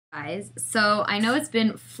Guys, so I know it's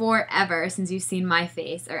been forever since you've seen my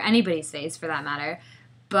face, or anybody's face for that matter,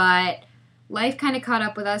 but life kind of caught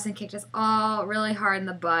up with us and kicked us all really hard in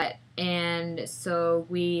the butt, and so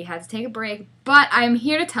we had to take a break. But I'm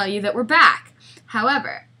here to tell you that we're back.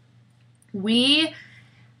 However, we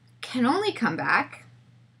can only come back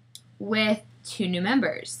with two new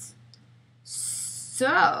members.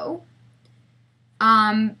 So,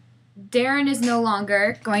 Darren is no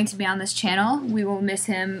longer going to be on this channel. We will miss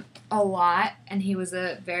him a lot, and he was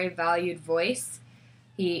a very valued voice.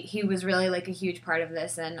 He was really like a huge part of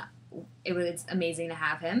this, and it was amazing to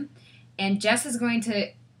have him. And Jess is going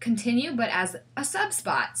to continue, but as a sub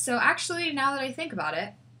spot. So actually, now that I think about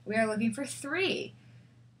it, we are looking for three,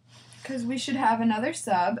 because we should have another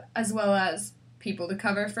sub as well as people to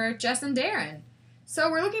cover for Jess and Darren. So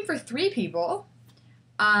we're looking for three people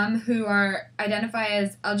who are identify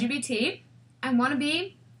as LGBT and want to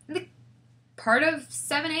be part of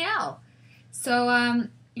 7AL. So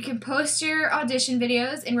you can post your audition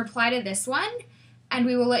videos in reply to this one, and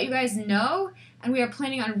we will let you guys know. And we are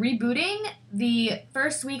planning on rebooting the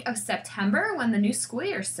first week of September when the new school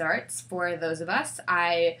year starts. For those of us,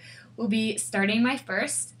 I will be starting my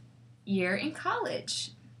first year in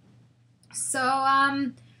college. So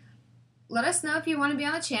let us know if you want to be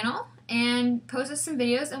on the channel and post us some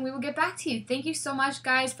videos, and we will get back to you. Thank you so much,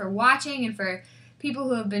 guys, for watching, and for people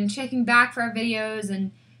who have been checking back for our videos,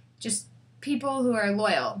 and just people who are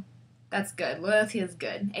loyal. That's good. Loyalty is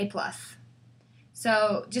good. A+.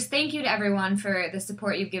 So just thank you to everyone for the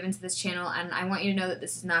support you've given to this channel, and I want you to know that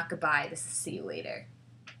this is not goodbye. This is see you later.